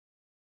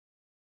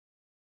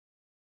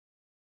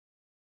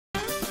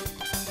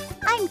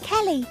I'm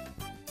Kelly.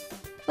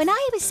 When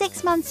I was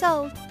 6 months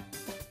old,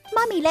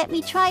 Mummy let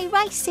me try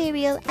rice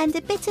cereal and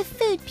a bit of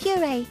food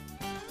puree.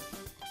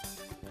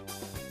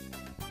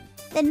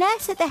 The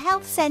nurse at the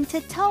health centre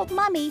told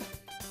Mummy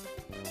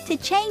to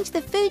change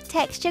the food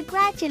texture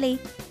gradually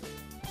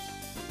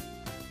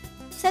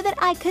so that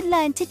I could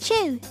learn to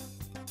chew.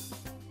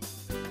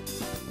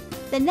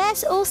 The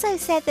nurse also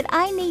said that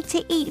I need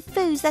to eat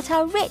foods that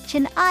are rich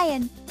in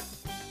iron.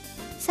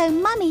 So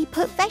Mummy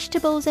put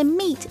vegetables and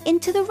meat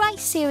into the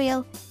rice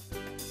cereal.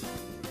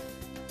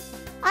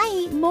 I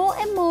eat more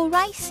and more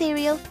rice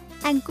cereal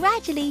and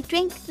gradually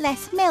drink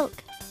less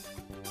milk.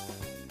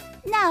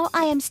 Now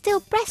I am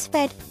still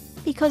breastfed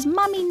because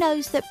Mummy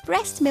knows that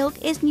breast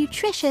milk is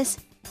nutritious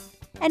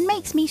and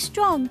makes me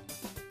strong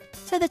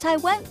so that I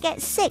won't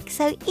get sick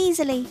so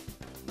easily.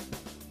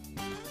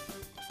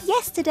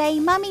 Yesterday,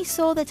 Mummy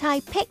saw that I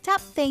picked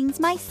up things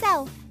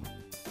myself.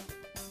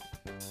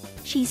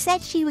 She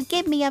said she would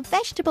give me a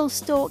vegetable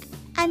stalk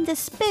and a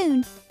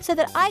spoon so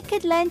that I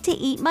could learn to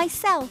eat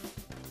myself.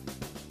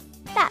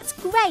 That's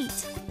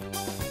great!